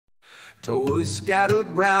Toys scattered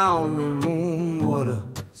round the room, what a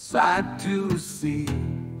sight to see.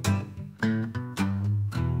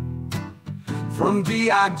 From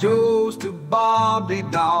G.I. Joes to Barbie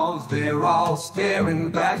dolls, they're all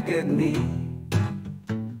staring back at me.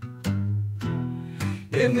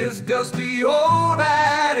 In this dusty old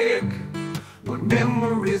attic, where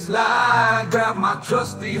memories lie, grab my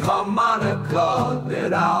trusty harmonica,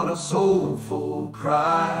 let out a soulful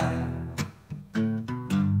cry.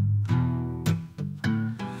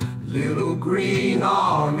 Little green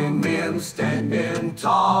army men standing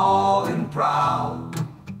tall and proud,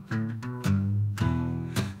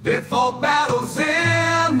 they fought battles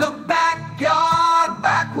in the backyard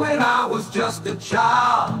back when I was just a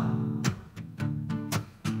child.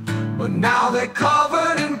 But now they're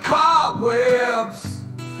covered in cobwebs,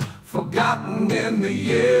 forgotten in the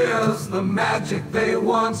years. The magic they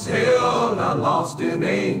once held are lost in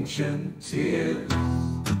ancient tears.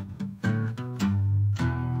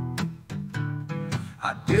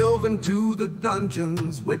 I delve into the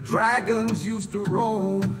dungeons where dragons used to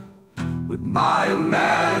roam. With my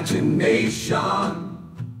imagination,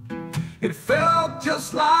 it felt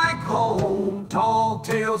just like home. Tall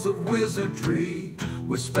tales of wizardry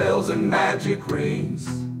with spells and magic rings.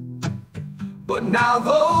 But now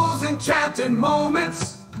those enchanted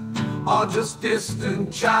moments are just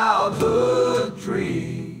distant childhood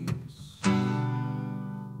dreams.